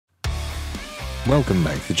Welcome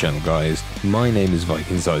back to the channel, guys. My name is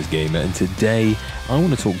VikingSizeGamer, and today I want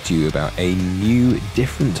to talk to you about a new,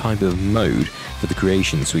 different type of mode for the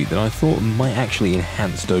creation suite that I thought might actually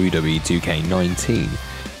enhance Wwe 2K19.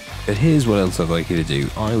 But here's what else I'd like you to do.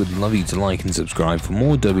 I would love you to like and subscribe for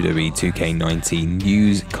more Wwe 2K19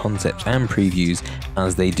 news, concepts and previews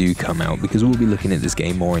as they do come out, because we'll be looking at this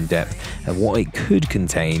game more in depth and what it could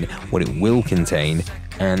contain, what it will contain,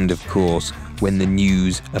 and of course, when the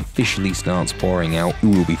news officially starts pouring out, we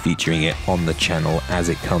will be featuring it on the channel as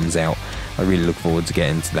it comes out. I really look forward to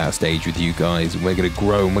getting to that stage with you guys. We're going to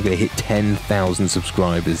grow and we're going to hit 10,000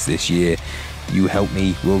 subscribers this year. You help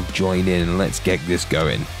me, we'll join in, and let's get this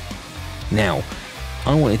going. Now,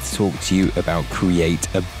 I wanted to talk to you about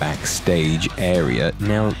Create a Backstage area.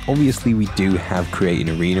 Now, obviously we do have Create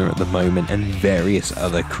an Arena at the moment and various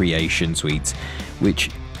other creation suites,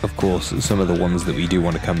 which of course some of the ones that we do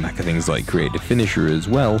want to come back are things like Create a Finisher as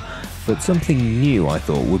well, but something new I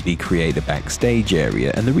thought would be Create a Backstage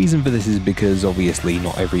area. And the reason for this is because obviously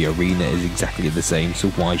not every arena is exactly the same, so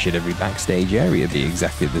why should every backstage area be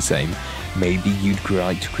exactly the same? Maybe you'd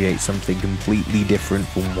like to create something completely different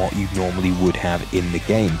from what you normally would have in the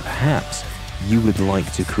game. Perhaps you would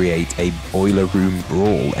like to create a boiler room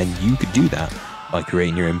brawl, and you could do that by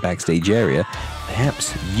creating your own backstage area.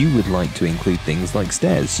 Perhaps you would like to include things like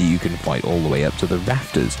stairs so you can fight all the way up to the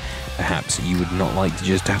rafters. Perhaps you would not like to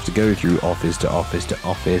just have to go through office to office to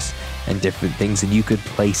office and different things, and you could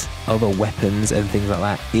place other weapons and things like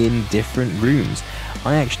that in different rooms.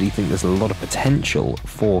 I actually think there's a lot of potential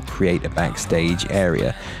for Create a Backstage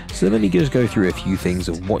area. So let me just go through a few things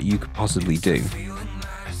of what you could possibly do.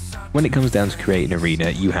 When it comes down to Create an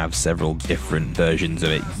Arena, you have several different versions of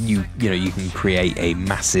it. You can create a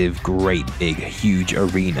massive, great, big, huge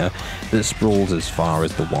arena that sprawls as far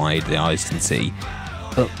as the eyes can see.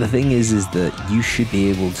 But the thing is that you should be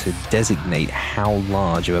able to designate how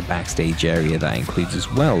large of a backstage area that includes as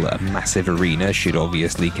well. A massive arena should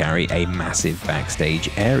obviously carry a massive backstage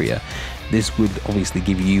area. This would obviously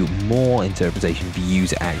give you more interpretation for you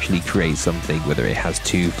to actually create something, whether it has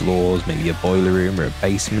 2 floors, maybe a boiler room or a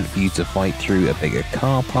basement for you to fight through, a bigger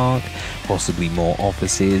car park, possibly more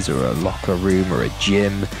offices or a locker room or a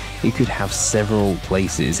gym. It could have several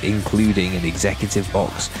places, including an executive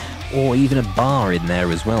box, or even a bar in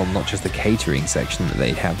there as well, not just the catering section that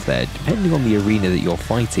they'd have there. Depending on the arena that you're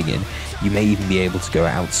fighting in, you may even be able to go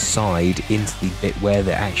outside into the bit where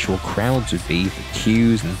the actual crowds would be for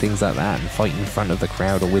queues and things like that, and fight in front of the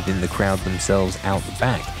crowd or within the crowd themselves out the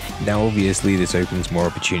back. Now obviously this opens more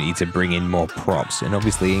opportunity to bring in more props, and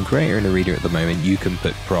obviously in Create an Arena at the moment you can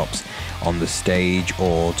put props on the stage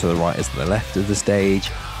or to the right as the left of the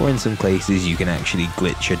stage, or in some places you can actually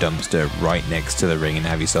glitch a dumpster right next to the ring and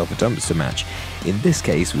have yourself a dumpster match. In this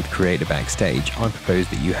case with Create a Backstage, I propose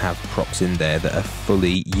that you have props in there that are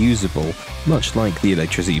fully usable, much like the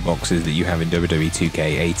electricity boxes that you have in Wwe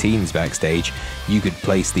 2K18's backstage. You could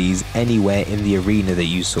place these anywhere in the arena that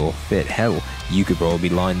you saw fit. Hell, you could probably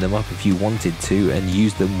line them up if you wanted to and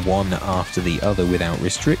use them one after the other without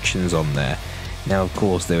restrictions on there. Now of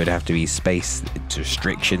course there would have to be space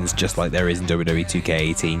restrictions, just like there is in Wwe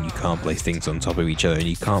 2K18. You can't place things on top of each other, and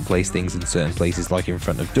you can't place things in certain places like in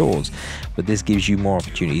front of doors, but this gives you more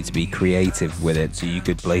opportunity to be creative with it. So you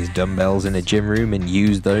could place dumbbells in a gym room and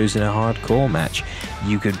use those in a hardcore match.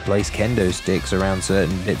 You could place kendo sticks around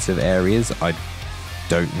certain bits of areas. I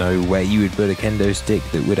don't know where you would put a kendo stick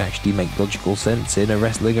that would actually make logical sense in a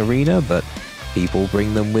wrestling arena, but people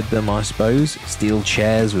bring them with them, I suppose. Steel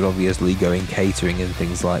chairs would obviously go in catering and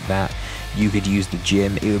things like that. You could use the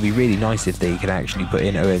gym. It would be really nice if they could actually put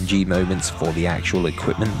in OMG moments for the actual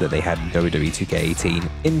equipment that they had in Wwe 2K18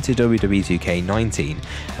 into Wwe 2K19.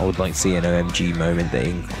 I would like to see an OMG moment that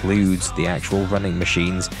includes the actual running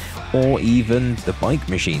machines, or even the bike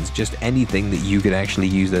machines, just anything that you could actually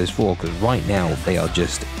use those for, because right now they are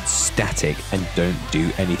just static and don't do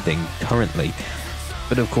anything currently.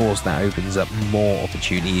 But of course that opens up more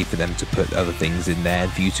opportunity for them to put other things in there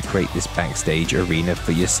for you to create this backstage arena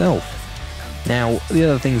for yourself. Now, the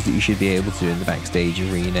other things that you should be able to do in the backstage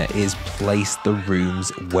arena is place the rooms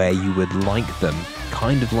where you would like them,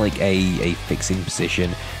 kind of like a fixing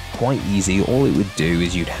position. Quite easy. All it would do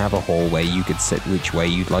is you'd have a hallway. You could set which way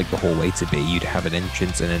you'd like the hallway to be. You'd have an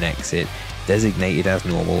entrance and an exit designated as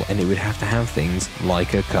normal, and it would have to have things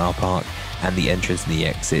like a car park and the entrance and the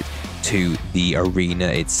exit to the arena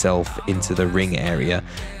itself into the ring area.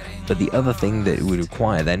 But the other thing that it would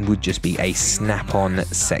require then would just be a snap-on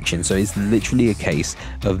section. So it's literally a case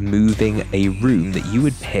of moving a room that you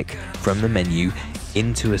would pick from the menu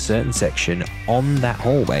into a certain section on that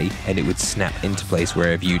hallway, and it would snap into place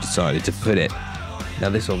wherever you decided to put it. Now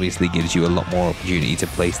this obviously gives you a lot more opportunity to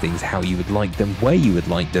place things how you would like them, where you would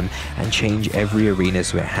like them, and change every arena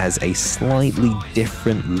so it has a slightly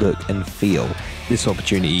different look and feel. This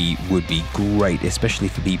opportunity would be great, especially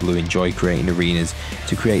for people who enjoy creating arenas,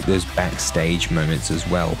 to create those backstage moments as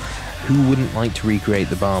well. Who wouldn't like to recreate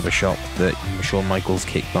the barbershop that Shawn Michaels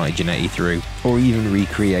kicked by Jannetty through, or even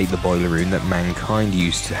recreate the boiler room that Mankind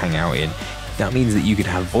used to hang out in? That means that you could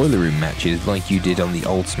have boiler room matches like you did on the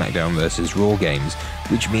old SmackDown vs. Raw games,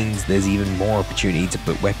 which means there's even more opportunity to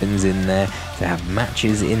put weapons in there, to have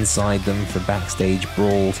matches inside them for backstage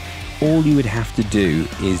brawls. All you would have to do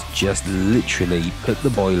is just literally put the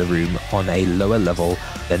boiler room on a lower level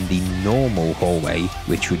than the normal hallway,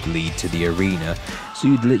 which would lead to the arena. So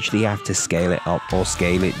you'd literally have to scale it up or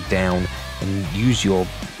scale it down and use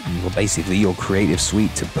basically your creative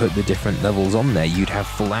suite to put the different levels on there. You'd have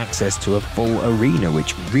full access to a full arena,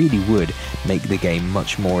 which really would make the game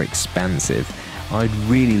much more expansive. I'd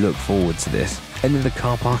really look forward to this. And in the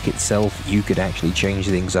car park itself, you could actually change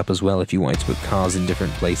things up as well if you wanted to put cars in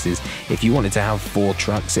different places, if you wanted to have 4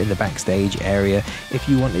 trucks in the backstage area, if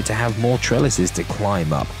you wanted to have more trellises to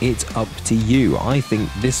climb up. It's up to you. I think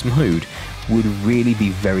this mode would really be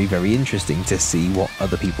very, very interesting to see what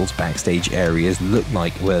other people's backstage areas look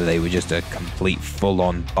like, whether they were just a complete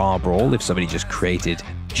full-on bar brawl, if somebody just created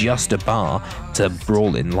just a bar to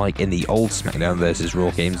brawl in, like in the old SmackDown vs.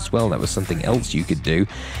 Raw games as well. That was something else you could do.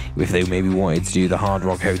 If they maybe wanted to do the Hard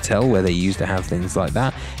Rock Hotel, where they used to have things like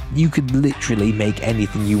that, you could literally make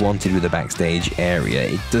anything you wanted with a backstage area.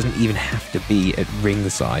 It doesn't even have to be at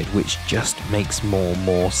ringside, which just makes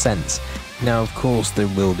more sense. Now, of course, there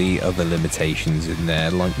will be other limitations in there,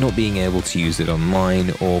 like not being able to use it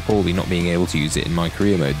online, or probably not being able to use it in My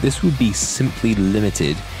Career mode. This would be simply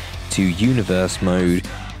limited to Universe mode,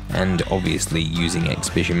 and obviously using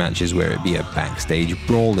exhibition matches where it be a backstage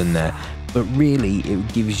brawl in there. But really,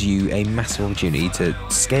 it gives you a massive opportunity to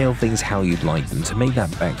scale things how you'd like them, to make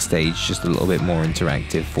that backstage just a little bit more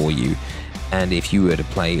interactive for you. And if you were to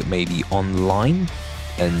play maybe online,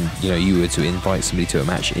 and you were to invite somebody to a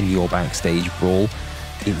match in your backstage brawl,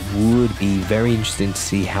 it would be very interesting to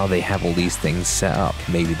see how they have all these things set up.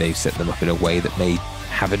 Maybe they've set them up in a way that may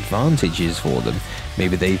have advantages for them.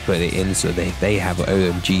 Maybe they put it in so they have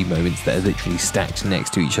OMG moments that are literally stacked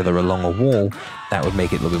next to each other along a wall. That would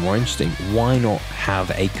make it a little bit more interesting. Why not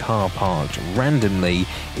have a car parked randomly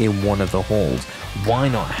in one of the halls? Why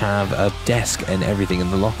not have a desk and everything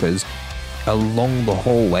in the lockers along the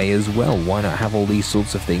hallway as well? Why not have all these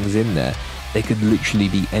sorts of things in there? They could literally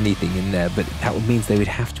be anything in there, but that would mean they would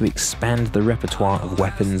have to expand the repertoire of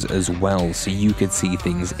weapons as well, so you could see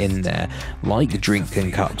things in there like drink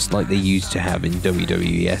and cups, like they used to have in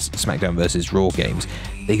WWE's SmackDown vs. Raw games.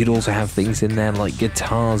 They could also have things in there like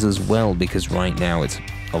guitars as well, because right now it's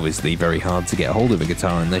obviously very hard to get hold of a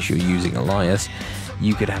guitar unless you're using Elias.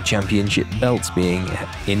 You could have championship belts being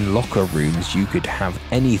in locker rooms. You could have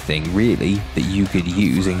anything really that you could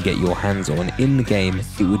use and get your hands on in the game.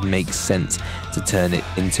 It would make sense to turn it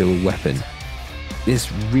into a weapon.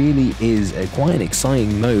 This really is quite an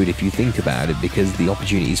exciting mode if you think about it, because the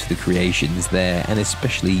opportunities for the creations there, and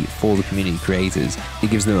especially for the community creators, it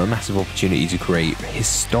gives them a massive opportunity to create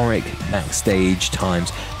historic backstage times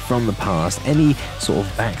from the past, any sort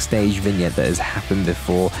of backstage vignette that has happened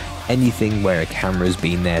before, anything where a camera's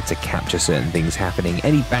been there to capture certain things happening,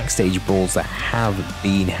 any backstage brawls that have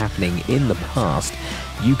been happening in the past.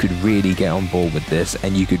 You could really get on board with this,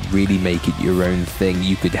 and you could really make it your own thing.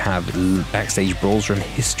 You could have backstage brawls from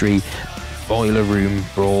history, boiler room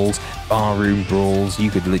brawls, bar room brawls.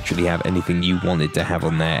 You could literally have anything you wanted to have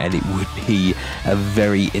on there, and it would be a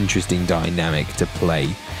very interesting dynamic to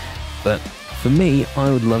play. But for me,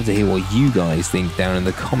 I would love to hear what you guys think down in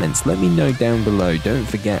the comments. Let me know down below. Don't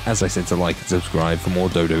forget, as I said, to like and subscribe for more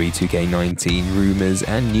Wwe 2K19 rumours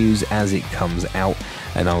and news as it comes out,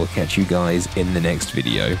 and I will catch you guys in the next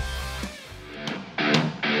video.